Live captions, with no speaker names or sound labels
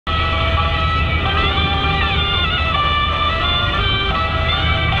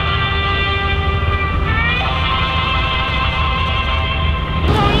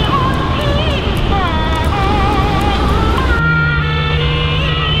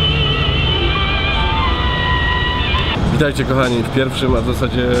Witajcie kochani w pierwszym, a w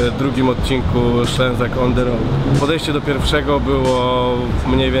zasadzie drugim odcinku Szlezak on the road. Podejście do pierwszego było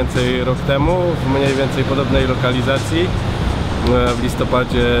mniej więcej rok temu, w mniej więcej podobnej lokalizacji. W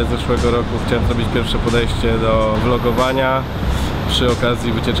listopadzie zeszłego roku chciałem zrobić pierwsze podejście do vlogowania przy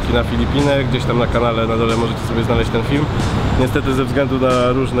okazji wycieczki na Filipiny. Gdzieś tam na kanale na dole możecie sobie znaleźć ten film. Niestety ze względu na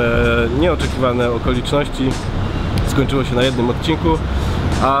różne nieoczekiwane okoliczności skończyło się na jednym odcinku,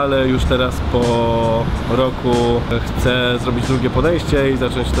 ale już teraz po roku chcę zrobić drugie podejście i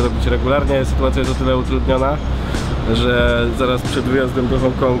zacząć to robić regularnie. Sytuacja jest o tyle utrudniona, że zaraz przed wyjazdem do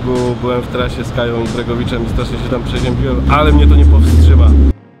Hongkongu byłem w trasie z Kają i Bregowiczem i strasznie się tam przeziębiłem, ale mnie to nie powstrzyma